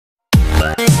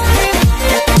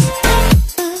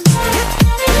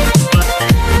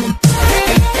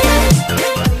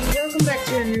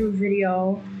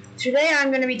I'm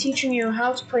going to be teaching you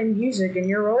how to play music in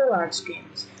your Roblox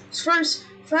games. So first,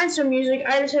 find some music.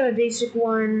 I just have a basic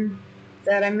one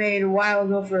that I made a while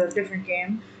ago for a different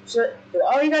game. So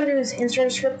all you gotta do is insert a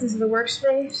script into the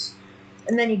workspace,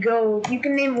 and then you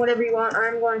can name whatever you want.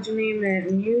 I'm going to name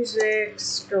it music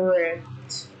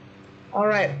script.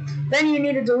 Alright, then you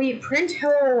need to delete print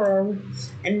hello world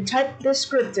and type this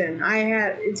script in.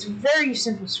 It's a very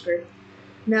simple script.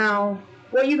 Now,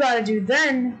 what you gotta do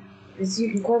then is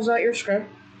you can close out your script,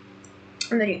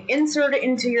 and then you insert it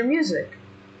into your music.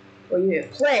 Well, you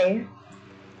hit play,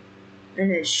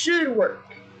 and it should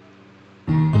work.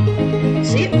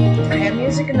 See? I have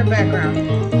music in the background.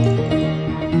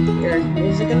 There's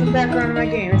music in the background of my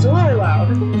game. It's a little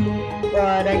loud,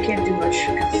 but I can't do much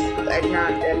because I'm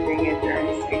not editing it or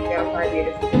anything. That'll probably be a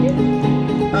different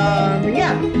video. But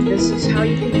yeah, this is how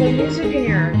you can play music in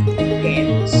your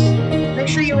games. Make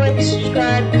sure you like,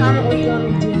 subscribe, comment what you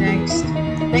want me to do next.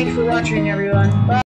 Thanks for watching, everyone. Bye.